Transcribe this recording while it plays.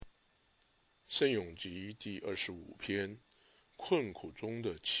圣咏集第25篇，困苦中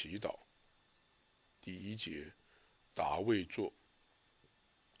的祈祷。第1节，达味作。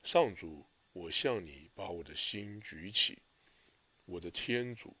上主，我向你把我的心举起，我的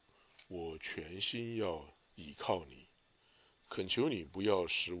天主，我全心要倚靠你，恳求你不要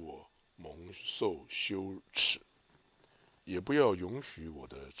使我蒙受羞耻，也不要允许我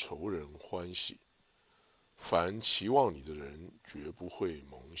的仇人欢喜。凡期望你的人绝不会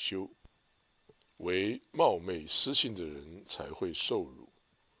蒙羞，唯冒昧失信的人才会受辱。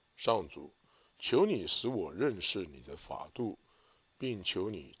上主，求你使我认识你的法度，并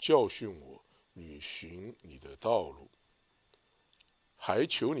求你教训我履行你的道路，还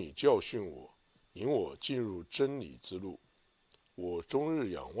求你教训我，引我进入真理之路。我终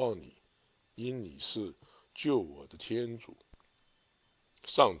日仰望你，因你是救我的天主。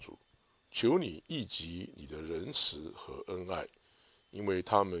上主，求你忆及你的仁慈和恩爱，因为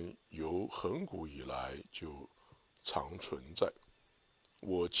他们由亘古以来就常存在。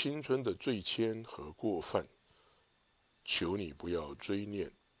我青春的罪愆和过犯，求你不要追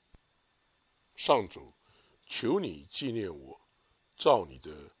念。上主，求你纪念我，照你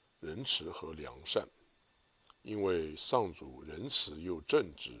的仁慈和良善，因为上主仁慈又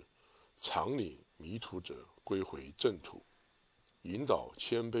正直，常领迷途者归回正途，引导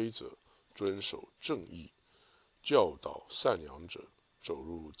谦卑者遵守正义，教导善良者走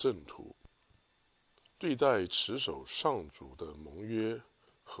入正途。对待持守上主的盟约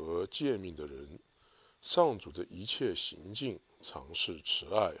和诫命的人，上主的一切行径常是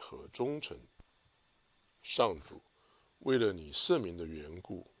慈爱和忠诚。上主，为了你赦免的缘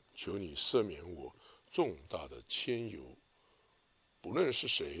故，求你赦免我重大的愆尤。不论是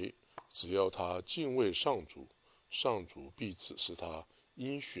谁，只要他敬畏上主，上主必指示他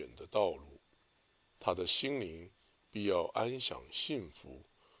应选的道路，他的心灵必要安享幸福，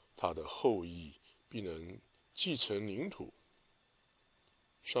他的后裔必能继承领土。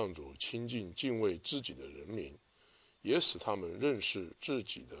上主亲近敬畏自己的人民，也使他们认识自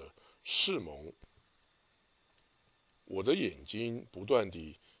己的誓盟。我的眼睛不断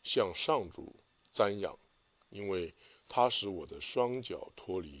地向上主瞻仰，因为他使我的双脚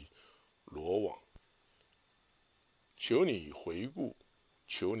脱离罗网。求你回顾，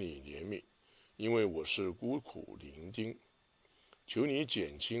求你怜悯，因为我是孤苦伶仃。求你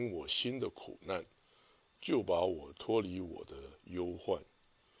减轻我心的苦难，就把我脱离我的忧患，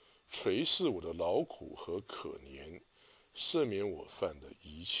垂视我的劳苦和可怜，赦免我犯的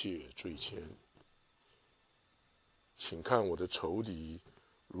一切罪愆。请看我的仇敌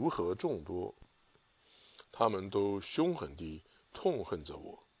如何众多，他们都凶狠地痛恨着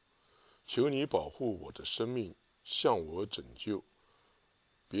我。求你保护我的生命，向我拯救，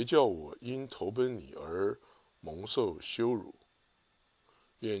别叫我因投奔你而蒙受羞辱。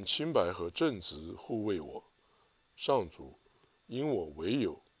愿清白和正直护卫我。上主，因我唯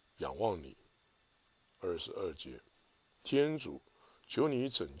有仰望你。22节，天主，求你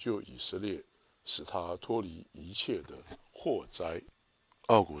拯救以色列，使他脱离一切的祸灾。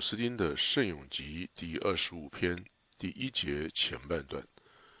奥古斯丁的圣咏集第25篇第1节前半段。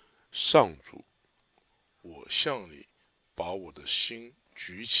上主，我向你把我的心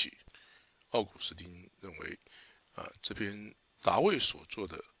举起。奥古斯丁认为这篇达味所做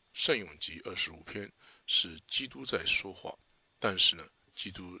的圣咏集25篇是基督在说话，但是呢，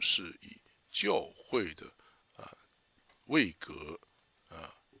基督是以教会的位格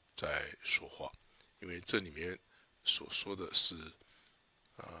在说话，因为这里面所说的是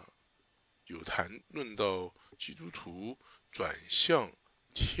有谈论到基督徒转向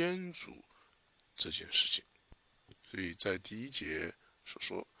天主这件事情。所以在第1节所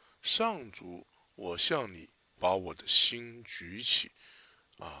说，上主，我向你把我的心举起，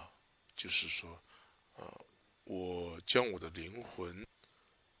就是说我将我的灵魂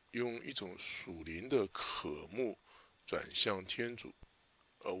用一种属灵的渴慕转向天主。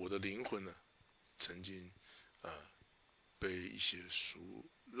我的灵魂呢，曾经被一些属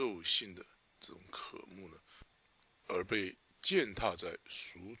肉性的这种渴慕呢，而被践踏在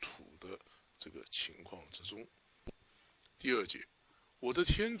属土的这个情况之中。第2节，我的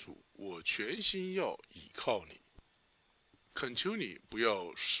天主，我全心要倚靠你，恳求你不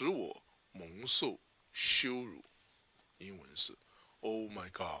要使我蒙受羞辱。英文是 Oh my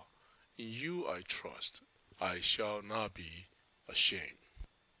God, in you I trust, I shall not be ashamed.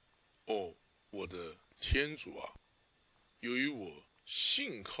 我的天主啊，由于我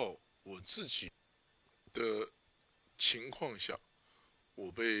信靠我自己的情况下，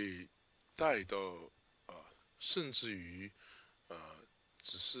我被带到甚至于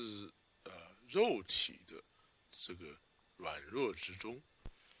只是肉体的这个软弱之中，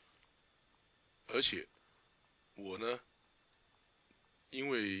而且我呢，因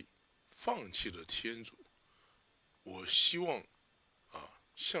为放弃了天主，我希望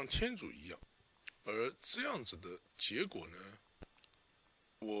像天主一样，而这样子的结果呢，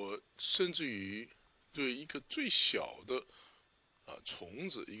我甚至于对一个最小的虫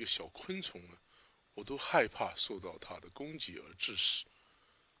子，一个小昆虫呢，我都害怕受到它的攻击而致死。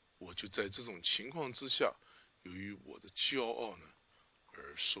我就在这种情况之下，由于我的骄傲呢，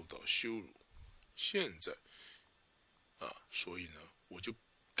而受到羞辱。现在所以呢，我就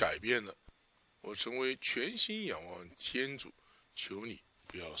改变了，我成为全心仰望天主，求你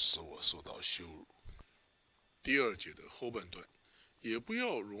不要使我受到羞辱。第2节的后半段，也不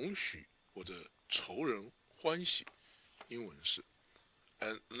要容许我的仇人欢喜。英文是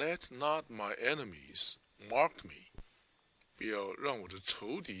And let not my enemies mock me， 不要让我的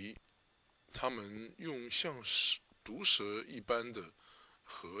仇敌他们用像毒蛇一般的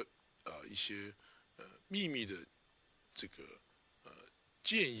和一些秘密的这个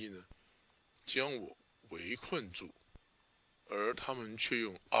建议呢，将我围困住，而他们却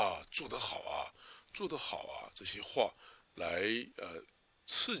用做得好啊，做得好啊这些话来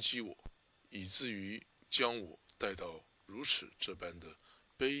刺激我，以至于将我带到如此这般的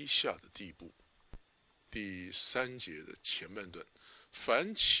卑下的地步。第3节的前半段，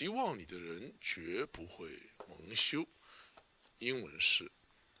凡期望你的人绝不会蒙羞。英文是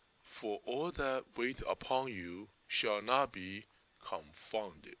For all that wait upon you shall not be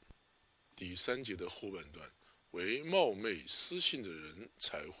confounded。第3节的后半段，为冒昧私信的人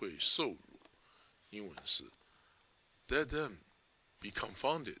才会受辱。英文是 Let them be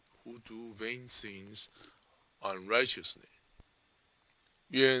confounded who do vain things unrighteously。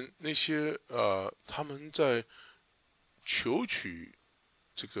愿那些他们在求取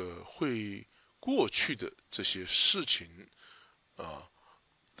这个会过去的这些事情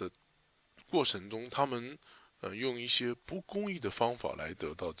的过程中，他们用一些不公义的方法来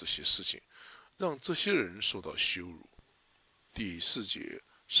得到这些事情，让这些人受到羞辱。第4节，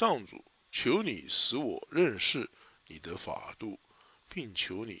上主，求你使我认识你的法度，并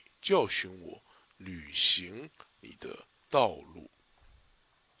求你教训我履行你的道路。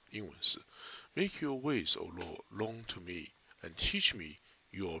英文是 Make your ways, O Lord, known to me, and teach me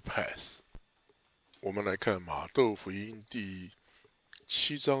your path。 我们来看马窦福音第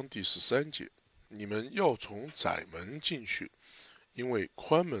7章第13节，你们要从窄门进去，因为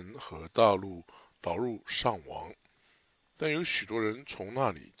宽门和大路导入上王，但有许多人从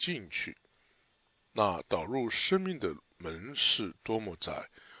那里进去。那导入生命的门是多么窄，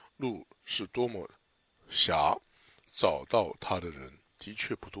路是多么狭，找到他的人的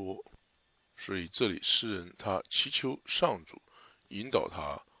确不多。所以这里诗人他祈求上主引导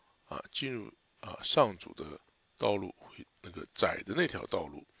他进入上主的道路，那个窄的那条道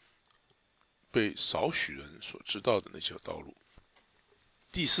路，被少许人所知道的那条道路。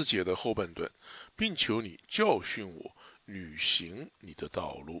第4节的后半段，并求你教训我履行你的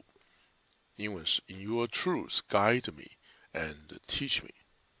道路。英文是 In your truth guide me and teach me。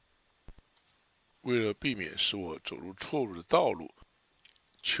 为了避免使我走入错误的道路，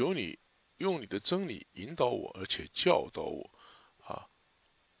求你用你的真理引导我，而且教导我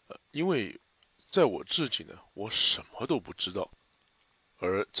因为在我自己呢，我什么都不知道，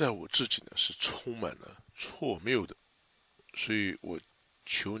而在我自己呢是充满了错谬的，所以我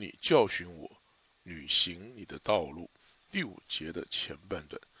求你教训我履行你的道路。第5节的前半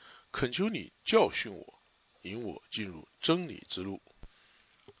段，恳求你教训我，引我进入真理之路。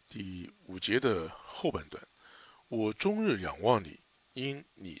第5节的后半段，我终日仰望你，因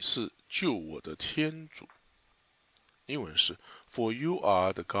你是救我的天主。英文是 For you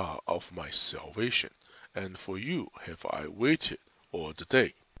are the God of my salvation, and for you have I waited all the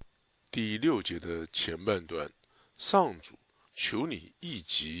day。 第6节的前半段，上主，求你忆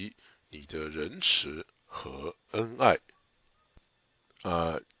及你的仁慈和恩爱。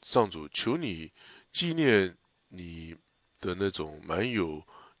上主，求你纪念你的那种蛮有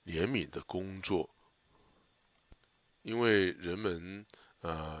怜悯的工作，因为人们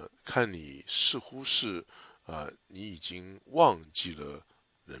看你似乎是你已经忘记了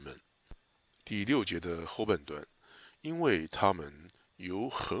人们。第6节的后半段，因为他们由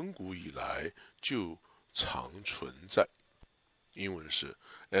亘古以来就常存在。英文是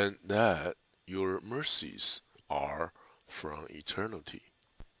And that your mercies are from eternity。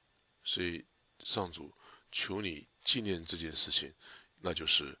 所以上主，求你纪念这件事情，那就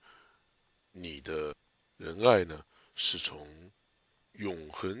是你的仁爱呢是从永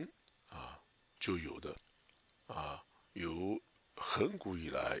恒就有的由亘古以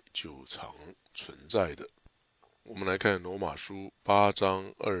来就常存在的。我们来看罗马书8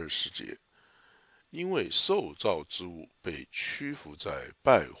章20节，因为受造之物被屈服在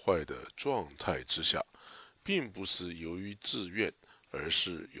败坏的状态之下，并不是由于自愿，而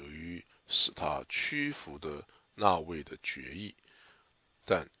是由于使他屈服的那位的决意。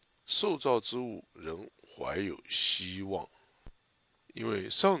但受造之物仍怀有希望，因为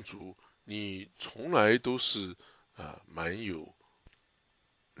上主你从来都是蛮有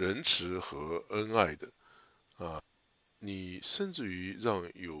仁慈和恩爱的你甚至于让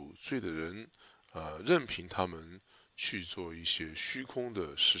有罪的人任凭他们去做一些虚空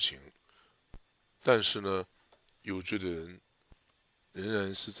的事情，但是呢，有罪的人仍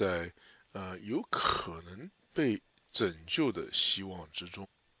然是在有可能被拯救的希望之中。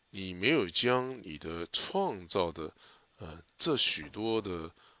你没有将你的创造的这许多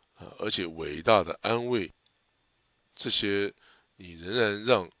的而且伟大的安慰，这些你仍然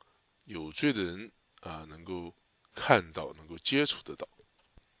让有罪的人能够看到，能够接触得到。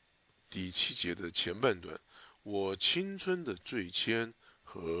第7节的前半段，我青春的罪愆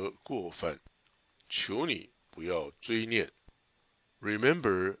和过犯，求你不要追念。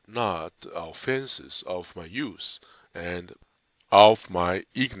Remember not the offenses of my youth and of my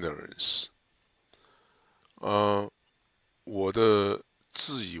ignorance. 我的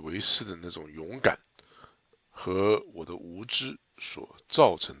自以为是的那种勇敢和我的无知所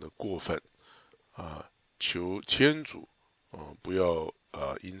造成的过犯求天主不要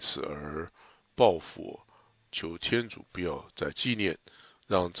因此而报复我，求天主不要再纪念，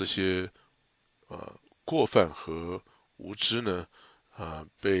让这些过犯和无知呢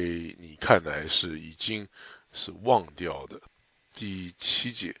被你看来是已经是忘掉的。第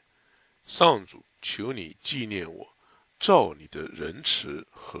7节，上主，求你纪念我，照你的仁慈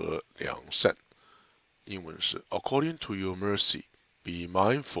和良善。英文是 According to your mercy, be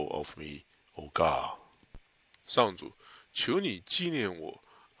mindful of me, O God. 上主，求你纪念我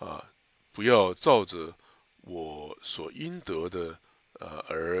不要照着我所应得的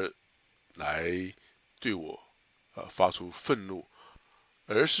而来对我发出愤怒，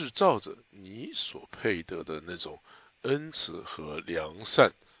而是照着你所配得的那种恩慈和良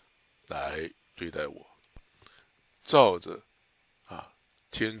善来对待我。照着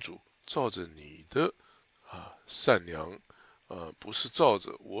天主，照着你的善良不是照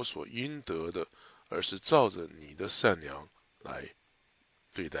着我所应得的，而是照着你的善良来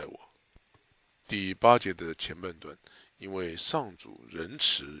对待我。第8节的前半段，因为上主仁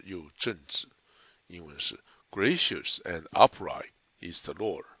慈又正直，英文是 Gracious and upright is the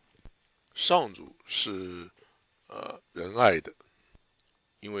Lord. 上主是仁爱的，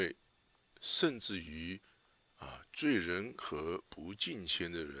因为甚至于罪人和不敬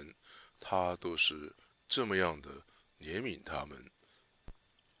虔的人，他都是这么样的怜悯他们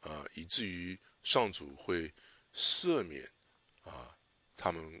以至于上主会赦免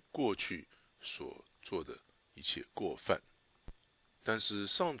他们过去所做的一切过犯。但是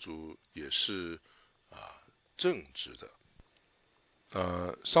上主也是正直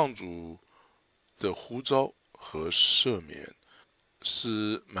的上主的呼召和赦免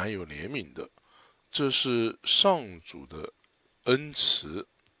是蛮有怜悯的，这是上主的恩慈，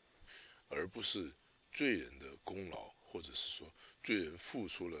而不是罪人的功劳，或者是说罪人付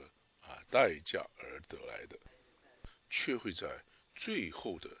出了代价而得来的，却会在最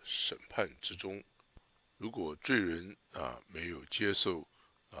后的审判之中，如果罪人没有接受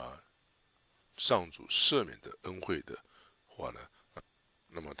上主赦免的恩惠的话呢，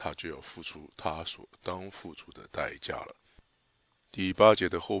那么他就要付出他所当付出的代价了。第8节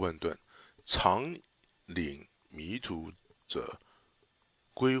的后半段，常领迷途者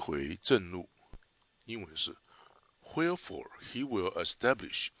归回正路，英文是 Wherefore he will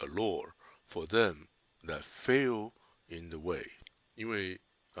establish a law for them that fail in the way. 因为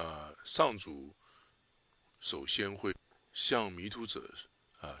上主首先会向迷途者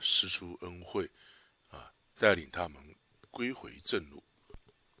施出恩惠带领他们归回正路。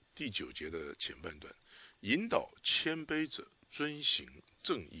第9节的前半段，引导谦卑者遵行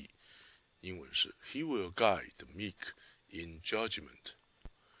正义，英文是 He will guide the meek in judgment.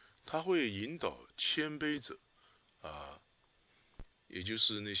 他会引导谦卑者也就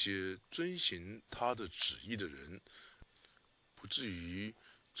是那些遵行他的旨意的人，不至于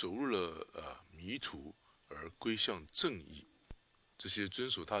走入了迷途而归向正义。这些遵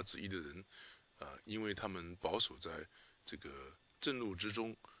守他旨意的人因为他们保守在这个正路之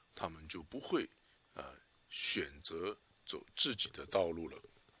中，他们就不会选择走自己的道路了。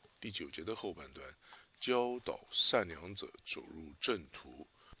第9节的后半段，教导善良者走入正途，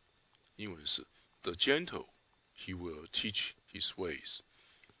英文是 The gentle he will teach his ways.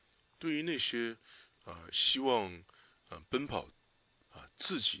 对于那些希望奔跑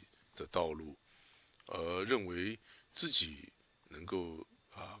自己的道路认为自己能够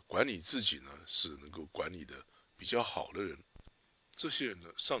管理自己呢，是能够管理的比较好的人。这些人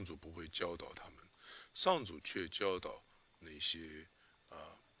呢，上主不会教导他们，上主却教导那些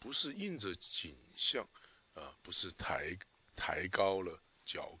不是硬着颈项不是抬高了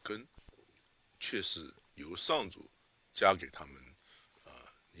脚跟，却是由上主加给他们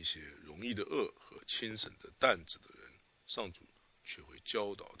那些容易的恶和轻省的担子的人，上主却会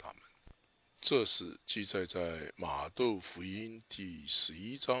教导他们。这是记载在马窦福音第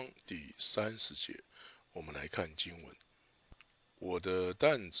11章第30节。我们来看经文：我的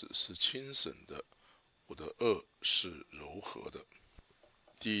担子是轻省的，我的恶是柔和的。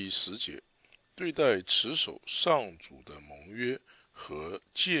第10节，对待持守上主的盟约和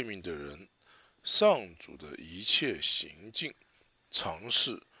诫命的人，上主的一切行径常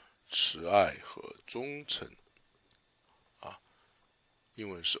是慈爱和忠诚。英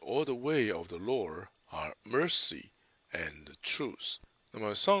文是 All the way of the Lord are mercy and truth。 那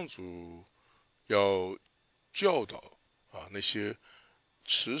么上主要教导那些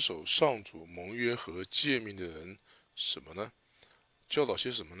持守上主盟约和诫命的人什么呢？教导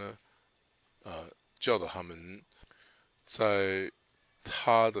些什么呢？教导他们在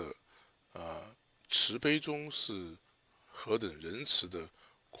他的慈悲中是何等仁慈的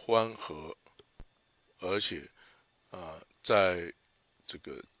宽和，而且在这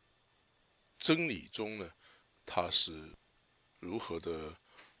个真理中呢，他是如何的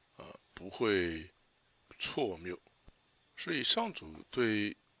不会错谬。所以上主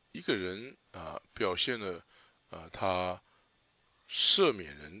对一个人表现了他赦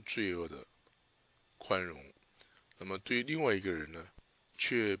免人罪恶的宽容，那么对另外一个人呢，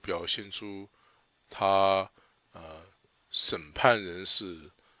却表现出他审判人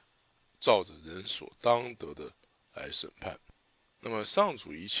是照着人所当得的来审判。那么上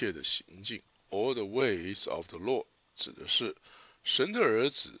主一切的行径 All the ways of the Lord 指的是神的儿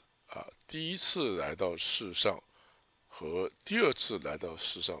子第一次来到世上和第二次来到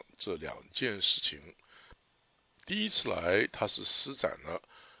世上这两件事情。第一次来他是施展了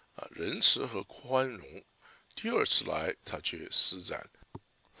仁慈和宽容，第二次来他却施展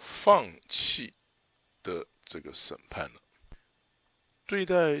放弃的这个审判了。对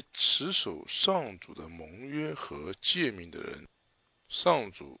待持守上主的盟约和诫命的人，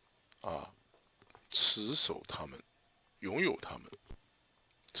上主持守他们，拥有他们。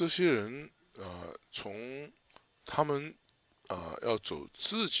这些人从他们要走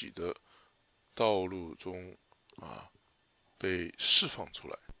自己的道路中被释放出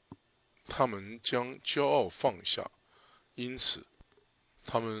来，他们将骄傲放下，因此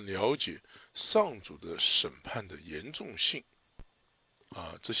他们了解上主的审判的严重性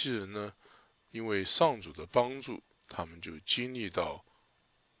这些人呢，因为上主的帮助，他们就经历到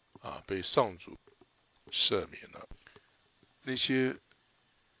被上主赦免了。那些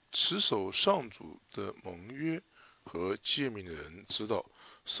持守上主的盟约和诫命的人知道，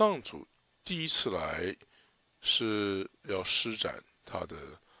上主第一次来是要施展他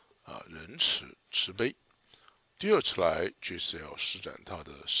的仁慈慈悲，第二次来却是要施展他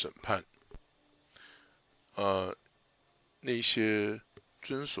的审判。那些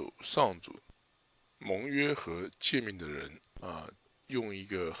遵守上主盟约和诫命的人用一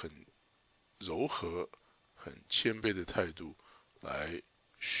个很柔和很谦卑的态度来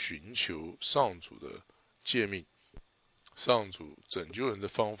寻求上主的诫命。上主拯救人的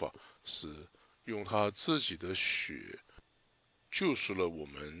方法是用他自己的血救赎了我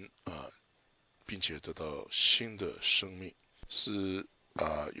们并且得到新的生命，是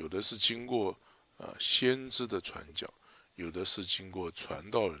有的是经过先知的传讲，有的是经过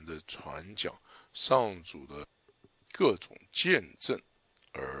传道人的传讲，上主的各种见证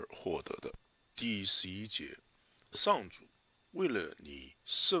而获得的。第11节，上主为了你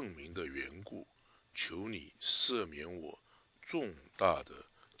圣名的缘故，求你赦免我重大的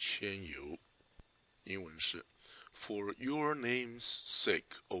愆尤。英文是 For your name's sake,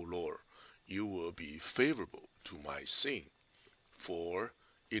 O Lord, you will be favorable to my sin, for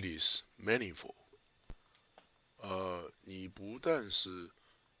it is manifold。你不但是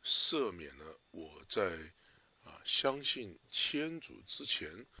赦免了我在相信天主之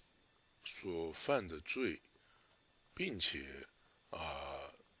前所犯的罪，并且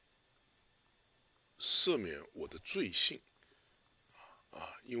赦免我的罪性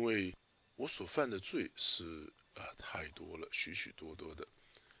因为我所犯的罪是太多了，许许多多的。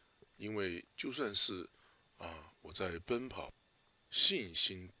因为就算是我在奔跑信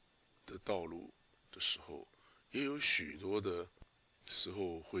心的道路的时候，也有许多的时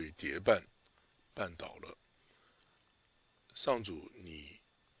候会跌绊倒了。上主，你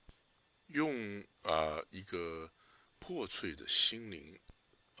用一个破碎的心灵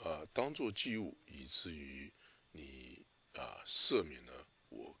当作祭物，以至于你赦免了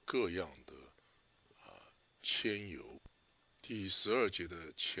我各样的愆尤。第12节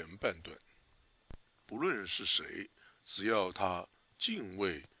的前半段，不论是谁，只要他敬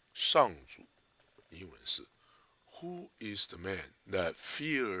畏上主，英文是 Who is the man that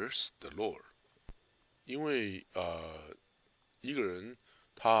fears the Lord？ 因为一个人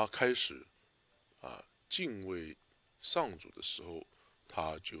他开始敬畏上主的时候，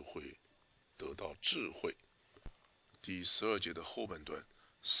他就会得到智慧。第12节的后半段，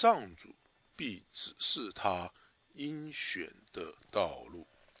上主必指示他应选的道路。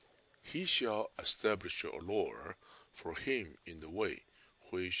He shall establish a law for him in the way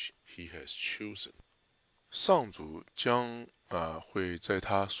which he has chosen。 上主将会在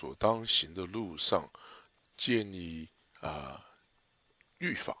他所当行的路上建立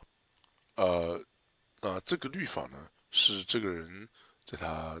律法。这个律法呢，是这个人在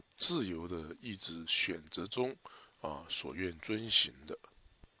他自由的意志选择中所愿遵行的。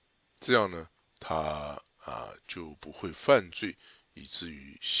这样呢，他就不会犯罪，以至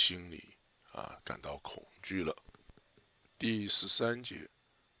于心里感到恐惧了。第13节，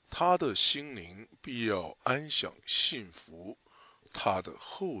他的心灵必要安享幸福，他的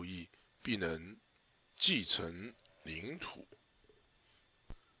后裔必能继承领土。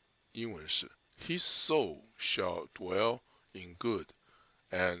英文是 His soul shall dwell in good,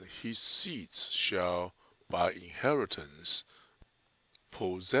 and his seeds shall by inheritance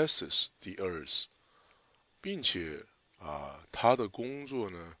possesses the earth。 并且他的工作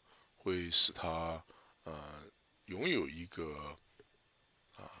呢，会使他拥有一个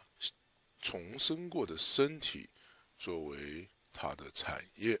重生过的身体作为他的产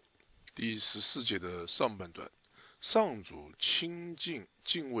业。第14节的上半段，上主亲近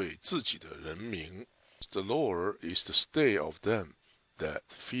敬畏自己的人民。 The Lord is the stay of them that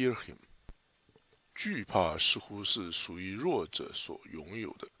fear him。 惧怕似乎是属于弱者所拥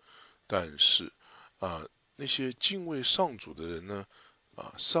有的，但是那些敬畏上主的人呢，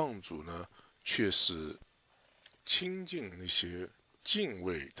上主呢却是亲近那些敬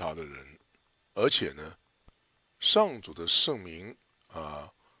畏他的人。而且呢，上主的圣名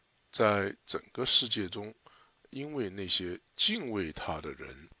在整个世界中，因为那些敬畏他的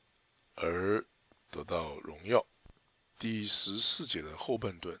人而得到荣耀。第14节的后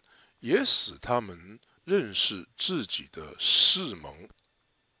半段，也使他们认识自己的誓盟。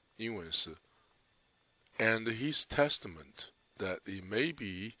英文是 And his testament, that it may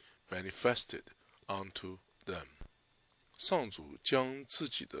be manifested unto them。 上主将自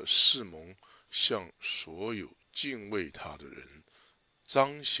己的誓盟向所有敬畏他的人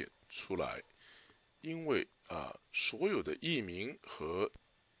彰显出来。因为所有的异民和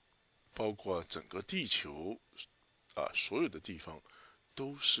包括整个地球所有的地方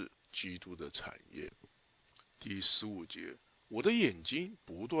都是基督的产业。第15节，我的眼睛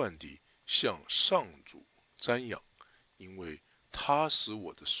不断地向上主瞻仰，因为他使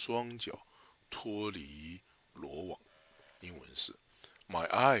我的双脚脱离罗网。英文是 My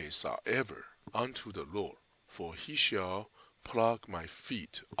eyes are ever unto the Lord, for he shall pluck my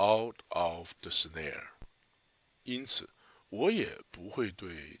feet out of the snare。 因此我也不会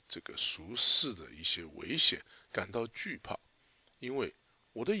对这个俗世的一些危险感到惧怕，因为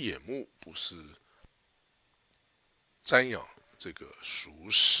我的眼目不是瞻仰这个俗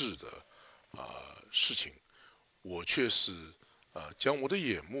世的事情，我却是将我的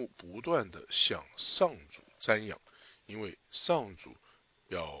眼目不断的向上主瞻仰，因为上主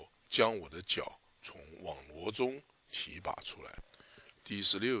要将我的脚从网罗中提拔出来。第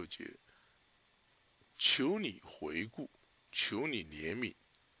16节，求你回顾，求你怜悯，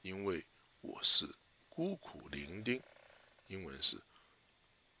因为我是孤苦伶仃。英文是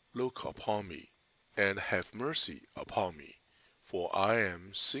Look upon me and have mercy upon me, for I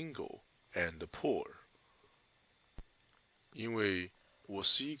am single and poor。 因为我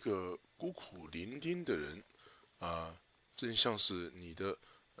是一个孤苦伶仃的人正像是你的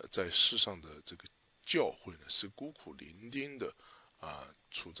在世上的这个教会呢，是孤苦伶仃的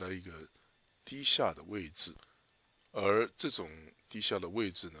处在一个低下的位置。而这种低下的位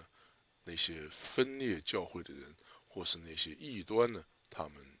置呢，那些分裂教会的人或是那些异端呢，他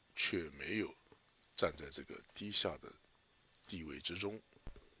们却没有站在这个低下的地位之中。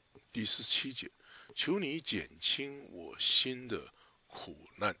第17节，求你减轻我心的苦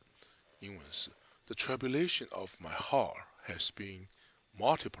难。英文是 The tribulation of my heart has been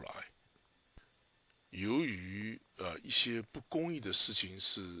multiplied。 由于一些不公义的事情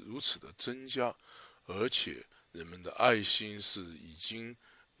是如此的增加，而且人们的爱心是已经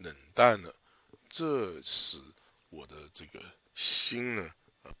冷淡了，这使我的这个心呢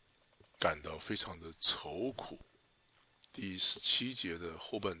感到非常的愁苦。第17节的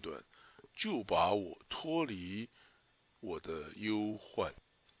后半段，就把我脱离我的忧患。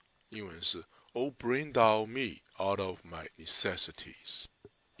英文是 Oh, bring thou me out of my necessities。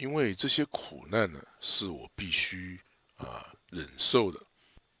因为这些苦难呢，是我必须忍受的。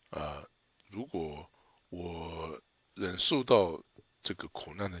如果我忍受到这个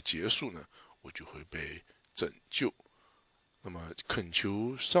苦难的结束呢，我就会被拯救。那么恳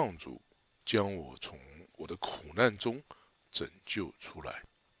求上主将我从我的苦难中拯救出来。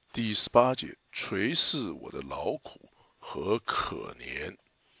第18节，垂视我的劳苦和可怜。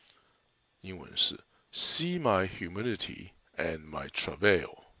英文是 See my humility and my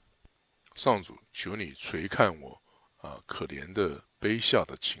travail。上主，求你垂看我可怜的卑下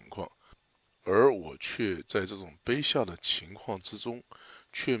的情况，而我却在这种卑下的情况之中，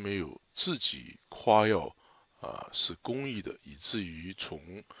却没有自己夸耀是公义的，以至于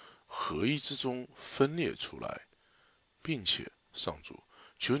从合一之中分裂出来，并且上主，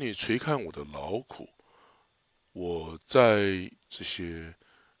求你垂看我的劳苦，我在这些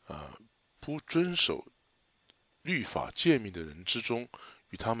不遵守律法诫命的人之中，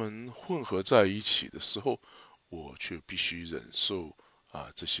与他们混合在一起的时候，我却必须忍受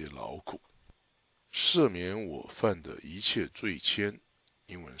这些劳苦。赦免我犯的一切罪愆，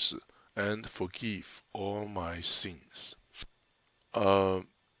英文是 And forgive all my sins。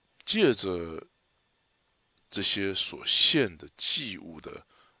借着这些所献的祭物的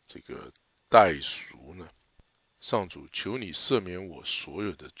这个代赎呢，上主，求你赦免我所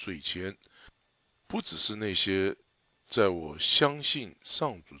有的罪愆，不只是那些在我相信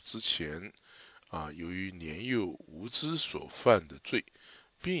上主之前由于年幼无知所犯的罪，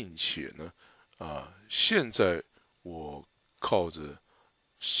并且呢现在我靠着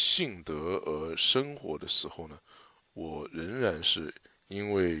信德而生活的时候呢，我仍然是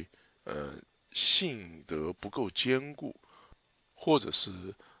因为信德不够坚固，或者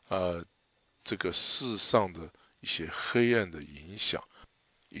是这个世上的一些黑暗的影响，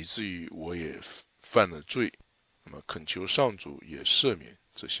以至于我也犯了罪。那么恳求上主也赦免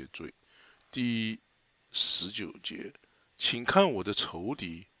这些罪。第19节，请看我的仇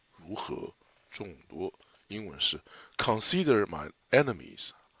敌如何众多。英文是 Consider my enemies,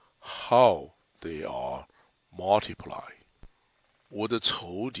 how they are multiplied。我的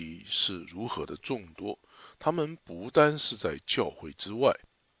仇敌是如何的众多，他们不单是在教会之外，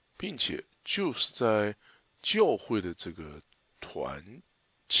并且就是在教会的这个团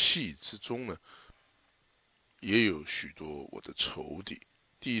契之中呢，也有许多我的仇敌。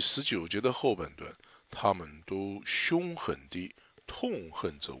第19节的后半段，他们都凶狠地痛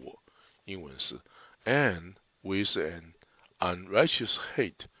恨着我。英文是 And with an unrighteous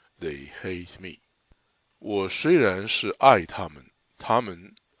hate they hate me。 我虽然是爱他们，他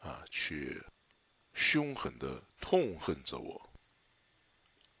们却凶狠地痛恨着我。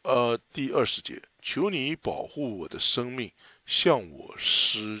第20节，求你保护我的生命，向我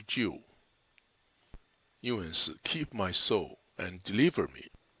施救。英文是 Keep my soul and deliver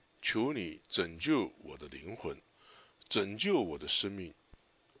me。 求你拯救我的灵魂，拯救我的生命，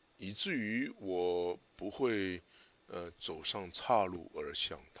以至于我不会走上岔路而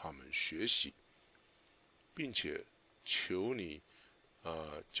向他们学习，并且求你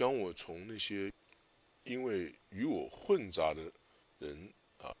将我从那些因为与我混杂的人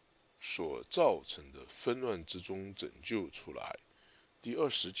所造成的纷乱之中拯救出来。第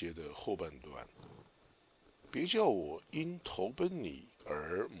20节的后半段，别叫我因投奔你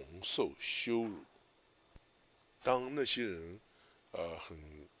而蒙受羞辱。当那些人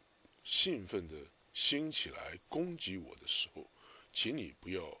很兴奋的兴起来攻击我的时候，请你不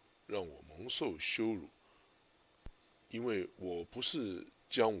要让我蒙受羞辱，因为我不是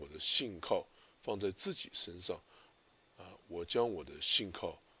将我的信靠放在自己身上我将我的信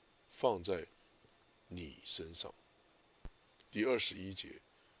靠放在你身上。第21节，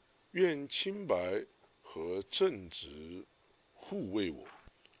愿清白和正直护卫我，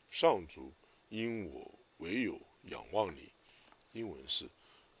上主，因我唯有仰望你。英文是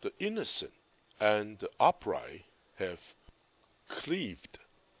The innocent and the upright have cleaved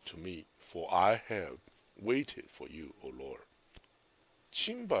to me, for I have waited for you, O Lord。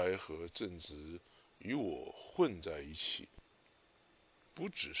 清白和正直与我混在一起，不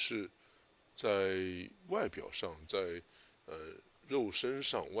只是在外表上，在肉身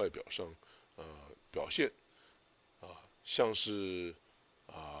上外表上表现像是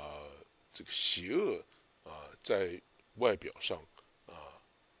这个邪恶在外表上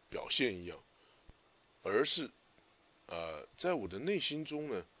表现一样，而是在我的内心中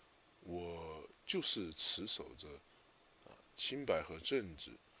呢，我就是持守着清白和正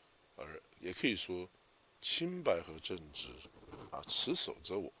直，而也可以说清白和正直持守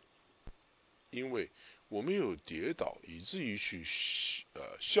着我，因为我没有跌倒，以至于去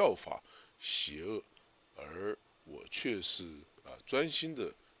效法邪恶，而我却是专心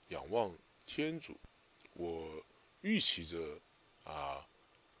的仰望天主。我预期着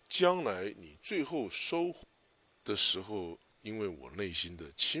将来你最后收获的时候，因为我内心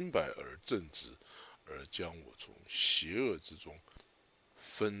的清白而正直，而将我从邪恶之中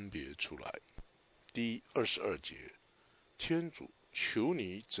分别出来。第22节，天主，求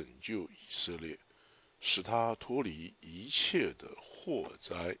你拯救以色列，使他脱离一切的祸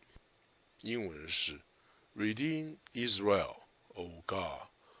灾。英文是 Redeem Israel, O God,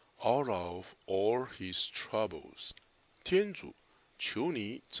 out of all his troubles。 天主，求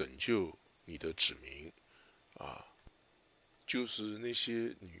你拯救你的子民就是那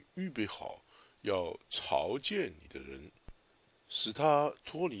些你预备好要朝见你的人，使他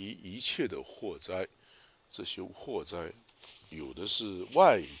脱离一切的祸灾。这些祸灾有的是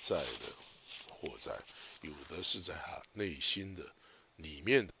外在的祸灾，有的是在他内心的里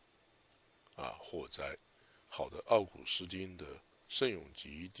面的祸灾。好的，奥古斯丁的圣咏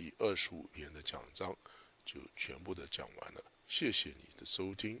集第25篇的讲章就全部的讲完了，谢谢你的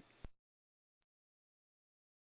收听。